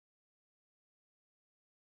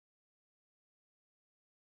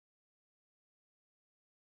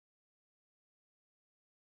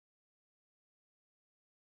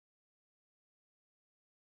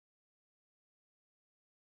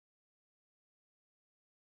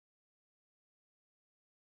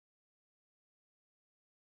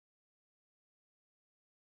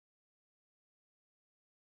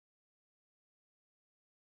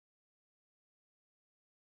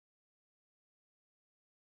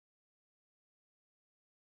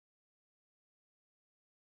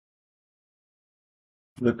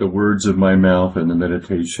Let the words of my mouth and the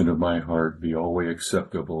meditation of my heart be always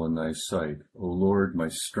acceptable in thy sight, O Lord, my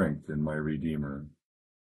strength and my Redeemer.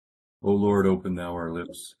 O Lord, open thou our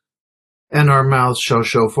lips, and our mouths shall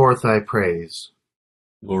show forth thy praise.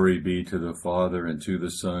 Glory be to the Father, and to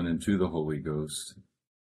the Son, and to the Holy Ghost.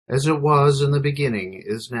 As it was in the beginning,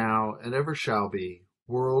 is now, and ever shall be,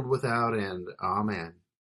 world without end. Amen.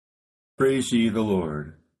 Praise ye the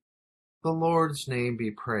Lord. The Lord's name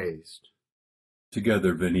be praised.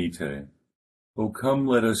 Together, Venite. O come,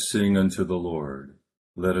 let us sing unto the Lord.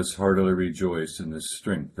 Let us heartily rejoice in the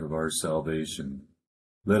strength of our salvation.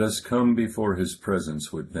 Let us come before his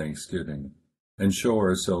presence with thanksgiving, and show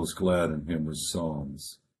ourselves glad in him with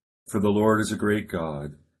psalms. For the Lord is a great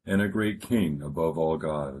God, and a great King above all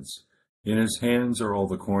gods. In his hands are all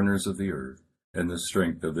the corners of the earth, and the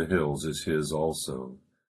strength of the hills is his also.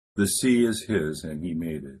 The sea is his, and he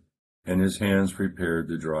made it, and his hands prepared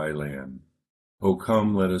the dry land. O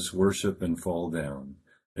come, let us worship and fall down,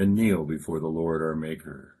 and kneel before the Lord our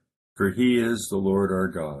Maker. For he is the Lord our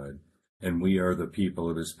God, and we are the people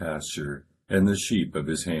of his pasture, and the sheep of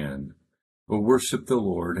his hand. O worship the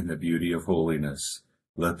Lord in the beauty of holiness.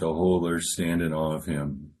 Let the whole earth stand in awe of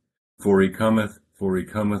him. For he cometh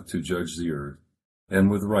to judge the earth, and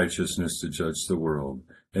with righteousness to judge the world,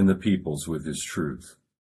 and the peoples with his truth.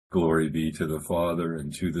 Glory be to the Father,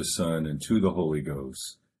 and to the Son, and to the Holy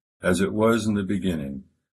Ghost, as it was in the beginning,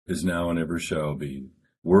 is now, and ever shall be,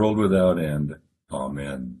 world without end.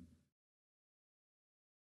 Amen.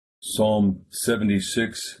 Psalm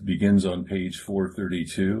 76 begins on page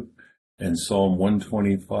 432, and Psalm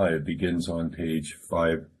 125 begins on page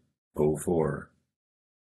 504.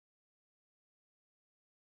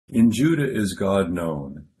 In Judah is God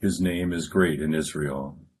known, his name is great in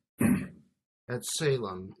Israel. At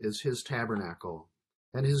Salem is his tabernacle,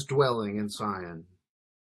 and his dwelling in Zion.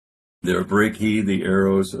 There break he the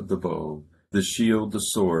arrows of the bow, the shield, the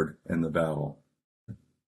sword, and the battle.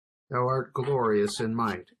 Thou art glorious in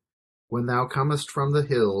might, when thou comest from the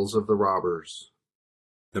hills of the robbers.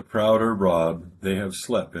 The proud are robbed, they have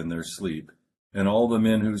slept in their sleep, and all the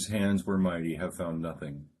men whose hands were mighty have found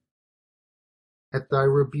nothing. At thy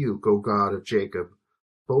rebuke, O God of Jacob,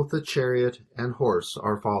 both the chariot and horse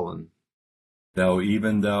are fallen. Thou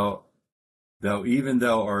even thou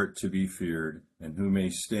art to be feared, and who may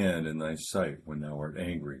stand in thy sight when thou art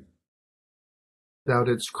angry? Thou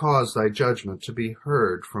didst cause thy judgment to be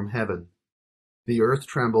heard from heaven. The earth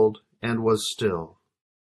trembled and was still.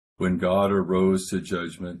 When God arose to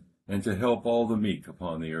judgment, and to help all the meek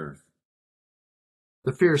upon the earth.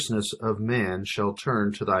 The fierceness of man shall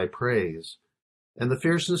turn to thy praise, and the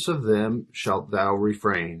fierceness of them shalt thou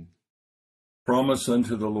refrain. Promise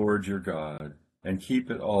unto the Lord your God, and keep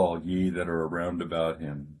it all, ye that are round about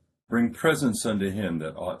him. Bring presents unto him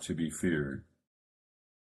that ought to be feared.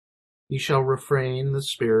 He shall refrain the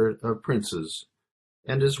spirit of princes,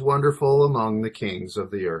 and is wonderful among the kings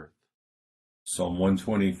of the earth. Psalm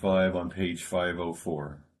 125 on page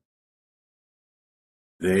 504.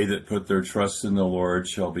 They that put their trust in the Lord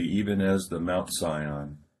shall be even as the Mount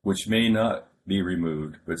Zion, which may not be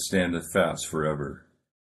removed, but standeth fast forever.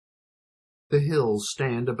 The hills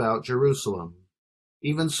stand about Jerusalem.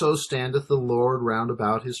 Even so standeth the Lord round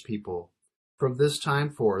about his people, from this time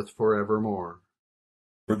forth forevermore.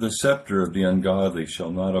 For the scepter of the ungodly shall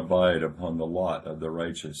not abide upon the lot of the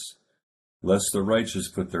righteous, lest the righteous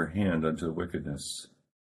put their hand unto wickedness.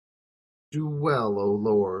 Do well, O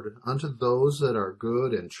Lord, unto those that are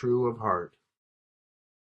good and true of heart.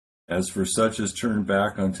 As for such as turn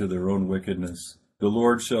back unto their own wickedness, the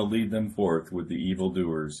Lord shall lead them forth with the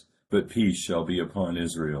evildoers, but peace shall be upon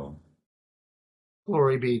Israel.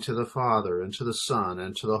 Glory be to the Father, and to the Son,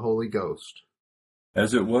 and to the Holy Ghost.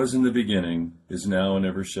 As it was in the beginning, is now, and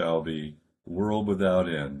ever shall be, world without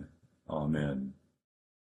end. Amen.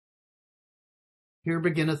 Here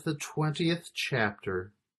beginneth the 20th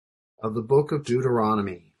chapter of the book of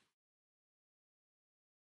Deuteronomy.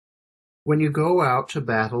 When you go out to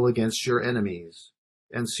battle against your enemies,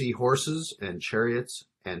 and see horses and chariots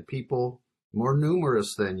and people more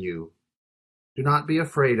numerous than you, do not be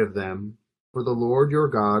afraid of them, for the Lord your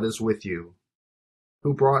God is with you,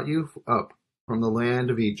 who brought you up from the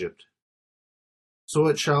land of Egypt. So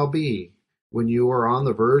it shall be, when you are on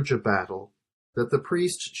the verge of battle, that the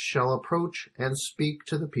priest shall approach and speak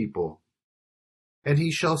to the people. And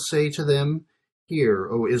he shall say to them, Hear,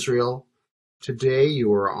 O Israel, today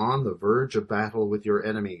you are on the verge of battle with your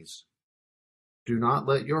enemies. Do not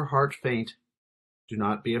let your heart faint, do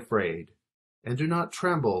not be afraid, and do not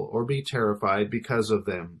tremble or be terrified because of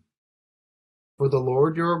them. For the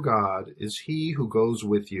Lord your God is he who goes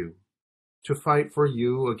with you, to fight for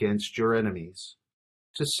you against your enemies.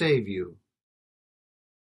 to save you.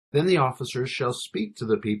 Then the officers shall speak to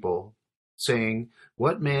the people, saying,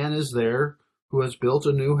 What man is there who has built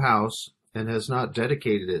a new house and has not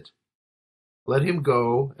dedicated it? Let him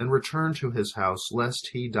go and return to his house, lest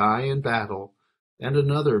he die in battle, and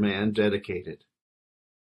another man dedicate it.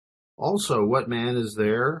 Also, what man is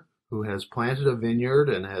there who has planted a vineyard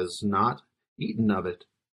and has not eaten of it?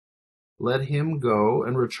 Let him go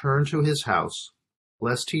and return to his house,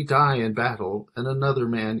 lest he die in battle, and another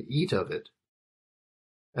man eat of it.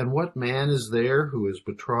 And what man is there who is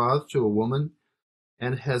betrothed to a woman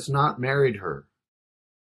and has not married her?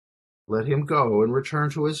 Let him go and return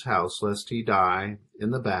to his house, lest he die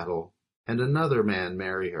in the battle, and another man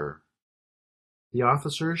marry her. The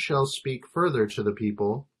officers shall speak further to the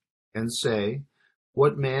people, and say,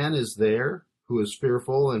 What man is there who is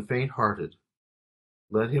fearful and faint-hearted?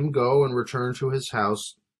 Let him go and return to his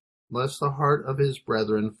house, lest the heart of his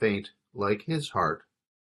brethren faint like his heart.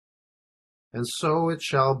 And so it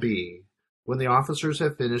shall be, when the officers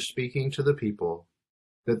have finished speaking to the people,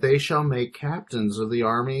 that they shall make captains of the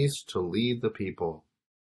armies to lead the people.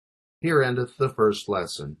 Here endeth the first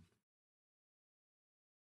lesson.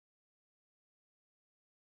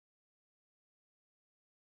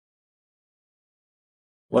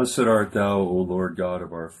 Blessed art thou, O Lord God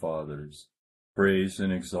of our fathers, praised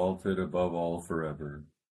and exalted above all forever.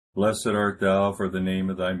 Blessed art thou for the name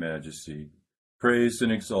of thy majesty, praised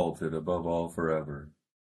and exalted above all forever.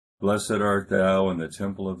 Blessed art thou in the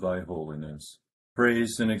temple of thy holiness,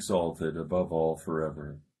 praised and exalted above all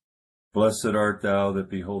forever. Blessed art thou that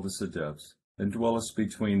beholdest the depths, and dwellest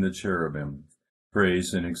between the cherubim,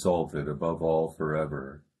 praised and exalted above all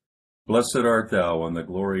forever. Blessed art thou on the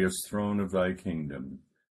glorious throne of thy kingdom,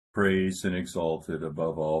 praised and exalted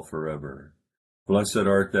above all forever. Blessed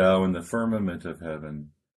art thou in the firmament of heaven,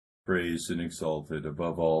 praised and exalted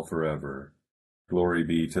above all forever. Glory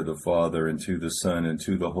be to the Father, and to the Son, and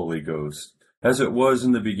to the Holy Ghost, as it was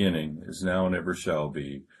in the beginning, is now, and ever shall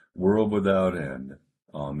be, world without end.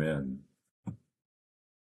 Amen.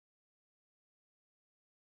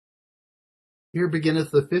 Here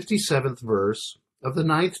beginneth the 57th verse of the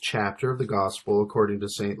 9th chapter of the Gospel according to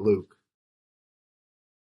St. Luke.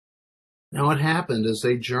 Now it happened as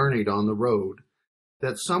they journeyed on the road,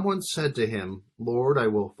 that someone said to him, Lord, I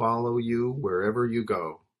will follow you wherever you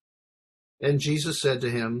go. And Jesus said to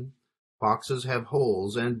him, Foxes have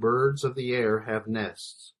holes, and birds of the air have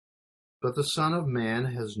nests, but the Son of Man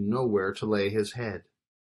has nowhere to lay his head.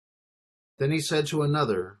 Then he said to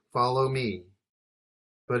another, Follow me.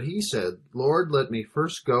 But he said, Lord, let me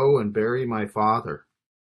first go and bury my father.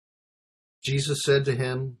 Jesus said to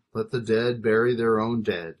him, Let the dead bury their own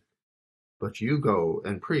dead, but you go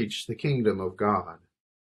and preach the kingdom of God.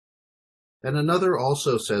 And another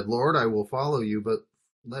also said, Lord, I will follow you, but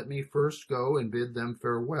let me first go and bid them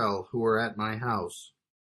farewell who are at my house.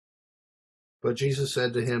 But Jesus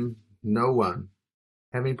said to him, No one,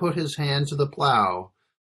 having put his hand to the plow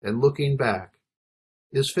and looking back,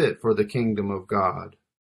 is fit for the kingdom of God.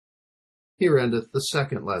 Here endeth the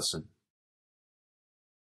second lesson.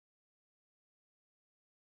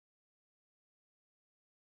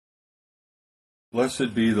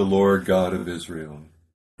 Blessed be the Lord God of Israel,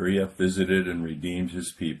 for he hath visited and redeemed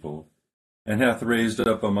his people, and hath raised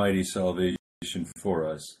up a mighty salvation for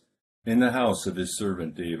us in the house of his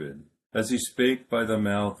servant David, as he spake by the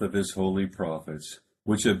mouth of his holy prophets,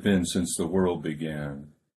 which have been since the world began,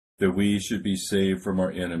 that we should be saved from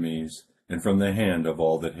our enemies and from the hand of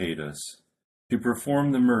all that hate us, to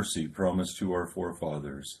perform the mercy promised to our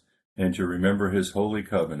forefathers, and to remember his holy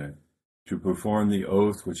covenant, to perform the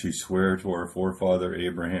oath which he sware to our forefather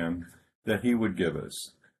Abraham, that he would give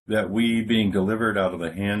us, that we, being delivered out of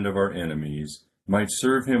the hand of our enemies, might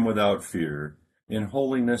serve him without fear, in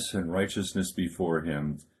holiness and righteousness before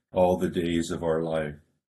him, all the days of our life.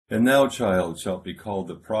 And thou, child, shalt be called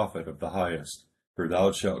the prophet of the highest, for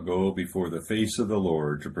thou shalt go before the face of the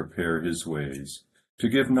Lord to prepare his ways, to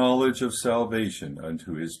give knowledge of salvation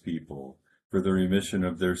unto his people, for the remission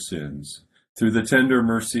of their sins, through the tender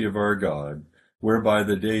mercy of our God, whereby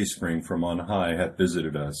the dayspring from on high hath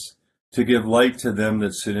visited us, to give light to them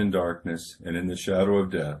that sit in darkness and in the shadow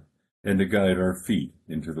of death, and to guide our feet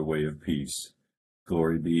into the way of peace.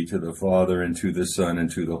 Glory be to the Father, and to the Son,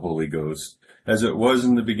 and to the Holy Ghost, as it was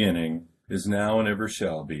in the beginning, is now, and ever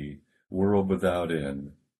shall be, world without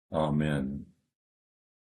end. Amen.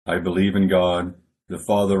 I believe in God, the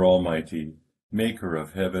Father Almighty, maker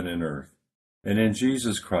of heaven and earth, and in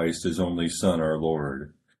Jesus Christ, his only Son, our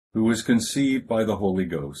Lord, who was conceived by the Holy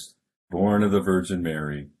Ghost, born of the Virgin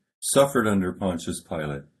Mary, suffered under Pontius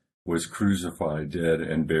Pilate, was crucified, dead,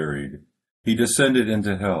 and buried. He descended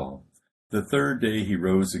into hell. The third day he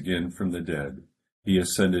rose again from the dead. He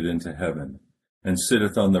ascended into heaven, and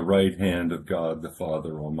sitteth on the right hand of God the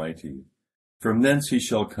Father Almighty. From thence he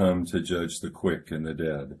shall come to judge the quick and the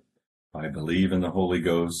dead. I believe in the Holy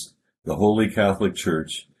Ghost, the Holy Catholic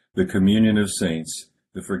Church, the communion of saints,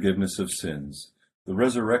 the forgiveness of sins, the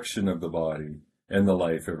resurrection of the body, and the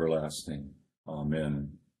life everlasting.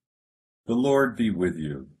 Amen. The Lord be with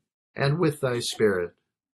you. And with thy spirit.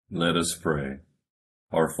 Let us pray.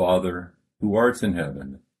 Our Father, who art in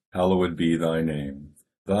heaven, hallowed be thy name.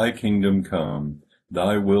 Thy kingdom come,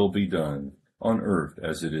 thy will be done, on earth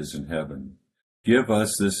as it is in heaven. Give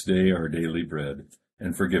us this day our daily bread,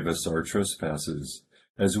 and forgive us our trespasses,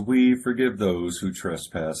 as we forgive those who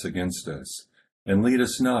trespass against us. And lead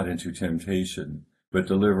us not into temptation, but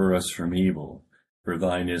deliver us from evil. For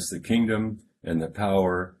thine is the kingdom, and the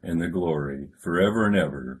power, and the glory, forever and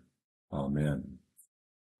ever. Amen.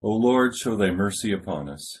 O Lord, show thy mercy upon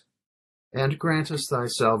us. And grant us thy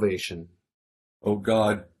salvation. O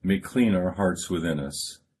God, make clean our hearts within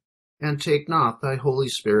us. And take not thy Holy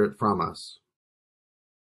Spirit from us.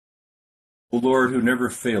 O Lord, who never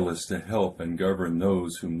failest to help and govern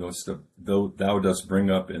those whom thou dost bring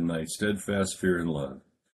up in thy steadfast fear and love,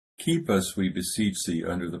 keep us, we beseech thee,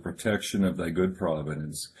 under the protection of thy good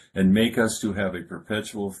providence, and make us to have a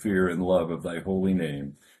perpetual fear and love of thy holy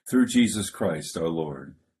name, through Jesus Christ our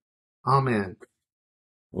Lord. Amen.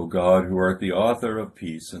 O God, who art the author of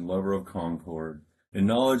peace and lover of concord, in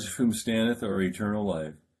knowledge of whom standeth our eternal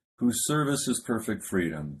life, whose service is perfect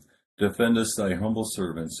freedom, defend us, thy humble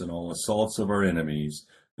servants, in all assaults of our enemies,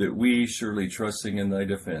 that we, surely trusting in thy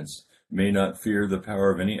defense, may not fear the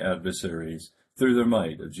power of any adversaries, through the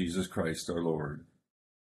might of Jesus Christ our Lord.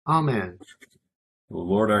 Amen. O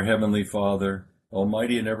Lord, our heavenly Father,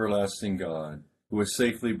 almighty and everlasting God, who hast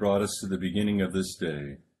safely brought us to the beginning of this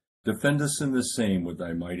day, defend us in the same with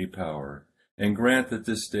thy mighty power, and grant that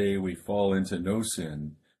this day we fall into no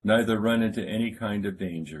sin, neither run into any kind of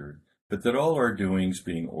danger, but that all our doings,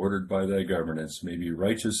 being ordered by thy governance, may be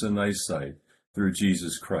righteous in thy sight, through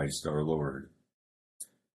Jesus Christ our Lord.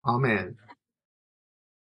 Amen.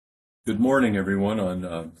 Good morning, everyone, on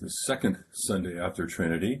the second Sunday after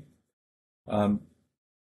Trinity. I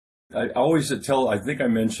think I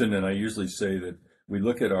mention, and I usually say that we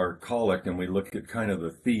look at our collect and we look at kind of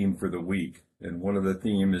the theme for the week. And one of the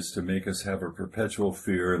theme is to make us have a perpetual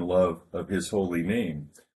fear and love of his holy name.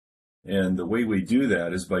 And the way we do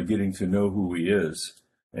that is by getting to know who he is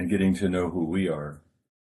and getting to know who we are.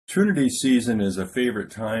 Trinity season is a favorite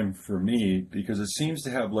time for me because it seems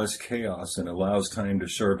to have less chaos and allows time to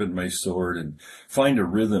sharpen my sword and find a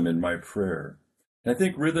rhythm in my prayer. And I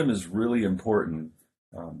think rhythm is really important.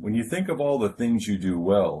 When you think of all the things you do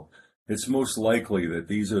well, it's most likely that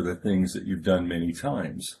these are the things that you've done many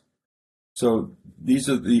times. So these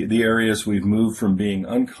are the areas we've moved from being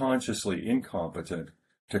unconsciously incompetent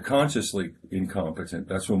to consciously incompetent.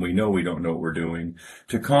 That's when we know we don't know what we're doing,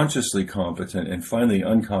 to consciously competent, and finally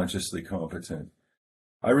unconsciously competent.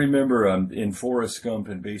 I remember in Forrest Gump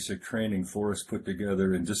in basic training, Forrest put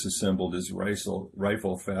together and disassembled his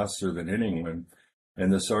rifle faster than anyone.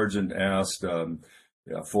 And the sergeant asked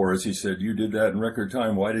Forrest, he said, "You did that in record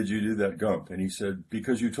time. Why did you do that, Gump?" And he said,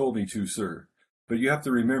 "Because you told me to, sir." But you have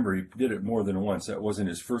to remember, he did it more than once. That wasn't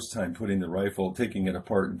his first time putting the rifle, taking it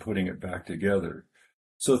apart and putting it back together.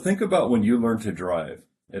 So think about when you learned to drive.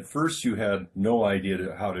 At first, you had no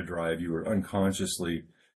idea how to drive. You were unconsciously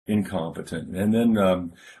incompetent. And then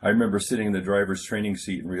I remember sitting in the driver's training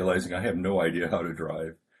seat and realizing I have no idea how to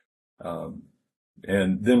drive.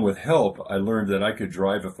 And then with help, I learned that I could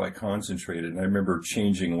drive if I concentrated. And I remember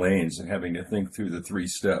changing lanes and having to think through the 3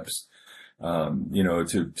 steps,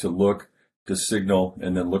 to look, to signal,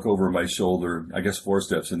 and then look over my shoulder, I guess 4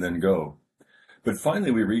 steps, and then go. But finally,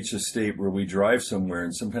 we reach a state where we drive somewhere,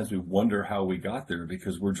 and sometimes we wonder how we got there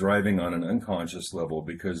because we're driving on an unconscious level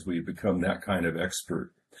because we've become that kind of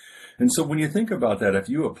expert. And so when you think about that, if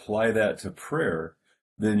you apply that to prayer,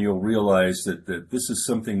 then you'll realize that this is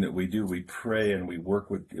something that we do. We pray and we work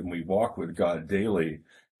with and we walk with God daily.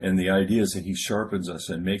 And the idea is that he sharpens us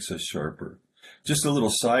and makes us sharper. Just a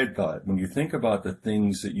little side thought. When you think about the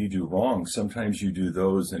things that you do wrong, sometimes you do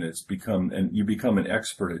those and you become an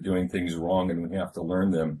expert at doing things wrong and we have to learn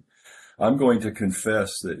them. I'm going to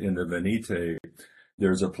confess that in the Venite,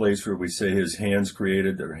 there's a place where we say his hands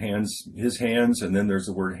created his hands, and then there's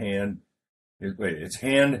the word hand. It's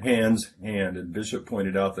hand, hands, hand. And Bishop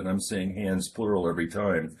pointed out that I'm saying hands plural every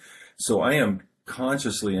time. So I am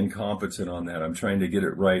consciously incompetent on that. I'm trying to get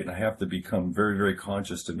it right, and I have to become very, very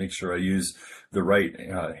conscious to make sure I use the right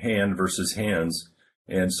hand versus hands.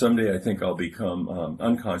 And someday I think I'll become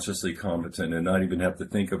unconsciously competent and not even have to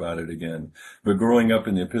think about it again. But growing up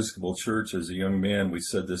in the Episcopal Church as a young man, we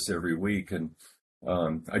said this every week, and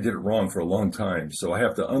I did it wrong for a long time. So I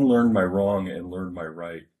have to unlearn my wrong and learn my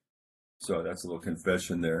right. So that's a little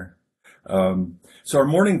confession there. So our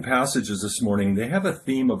morning passages this morning, they have a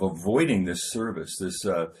theme of avoiding this service,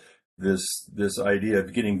 this idea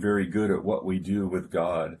of getting very good at what we do with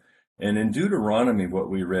God. And in Deuteronomy, what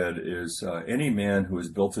we read is any man who has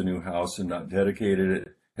built a new house and not dedicated it,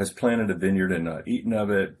 has planted a vineyard and not eaten of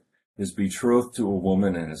it, is betrothed to a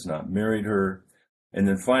woman and has not married her, and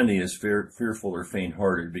then finally is fearful or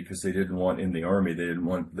faint-hearted because they didn't want in the army, they didn't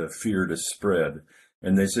want the fear to spread.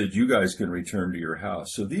 And they said, you guys can return to your house.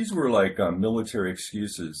 So these were like military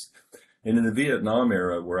excuses. And in the Vietnam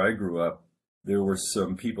era where I grew up, there were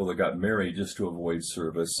some people that got married just to avoid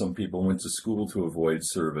service. Some people went to school to avoid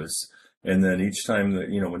service. And then each time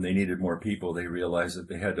that, when they needed more people, they realized that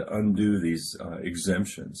they had to undo these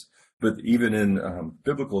exemptions. But even in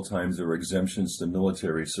biblical times, there were exemptions to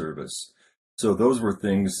military service. So those were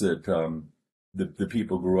things that the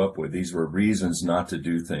people grew up with. These were reasons not to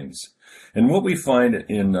do things. And what we find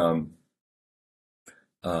in another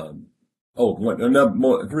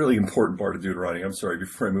really important part of Deuteronomy, I'm sorry,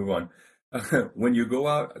 before I move on, when you go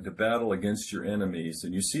out to battle against your enemies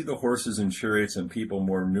and you see the horses and chariots and people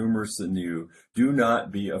more numerous than you, do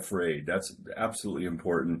not be afraid. That's absolutely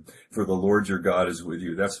important. For the Lord your God is with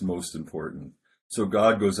you. That's most important. So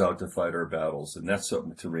God goes out to fight our battles, and that's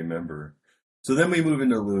something to remember. So then we move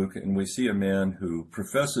into Luke, and we see a man who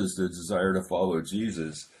professes the desire to follow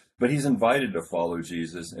Jesus, but he's invited to follow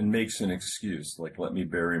Jesus and makes an excuse, like, let me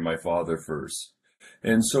bury my father first.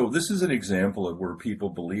 And so this is an example of where people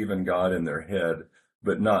believe in God in their head,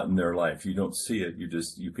 but not in their life. You don't see it,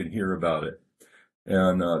 you can hear about it.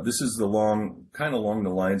 And this is kind of along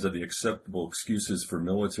the lines of the acceptable excuses for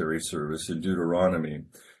military service in Deuteronomy.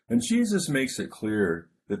 And Jesus makes it clear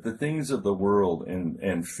that the things of the world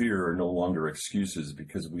and fear are no longer excuses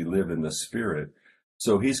because we live in the Spirit.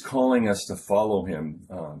 So he's calling us to follow him.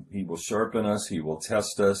 He will sharpen us. He will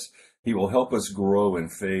test us. He will help us grow in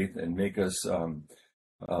faith and make us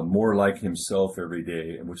more like himself every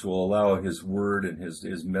day, which will allow his word and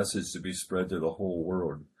his message to be spread to the whole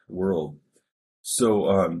world.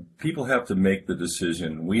 So people have to make the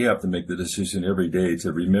decision. We have to make the decision every day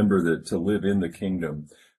to remember that to live in the kingdom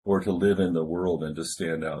or to live in the world and to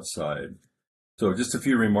stand outside. So just a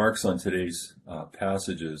few remarks on today's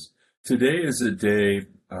passages. Today is a day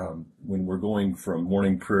when we're going from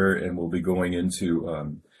morning prayer and we'll be going into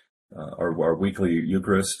our weekly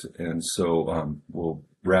Eucharist. And so we'll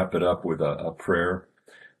wrap it up with a prayer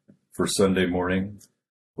for Sunday morning.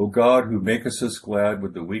 O God, who makest us glad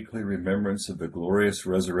with the weekly remembrance of the glorious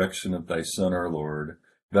resurrection of thy Son, our Lord,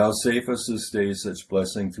 vouchsafe us this day such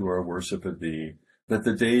blessing to our worship of thee, that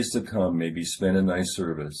the days to come may be spent in thy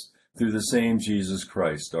service, through the same Jesus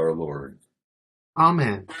Christ, our Lord.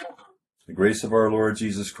 Amen. The grace of our Lord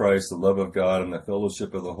Jesus Christ, the love of God, and the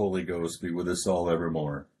fellowship of the Holy Ghost be with us all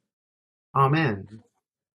evermore. Amen.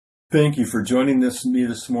 Thank you for joining me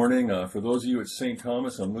this morning. For those of you at St.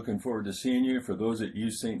 Thomas, I'm looking forward to seeing you. For those at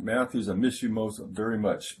St. Matthews, I miss you most very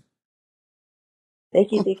much.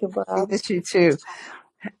 Thank you, Deacon Bob. I miss you too.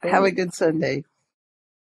 Have a good Sunday.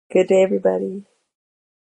 Good day, everybody.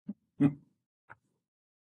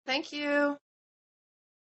 Thank you.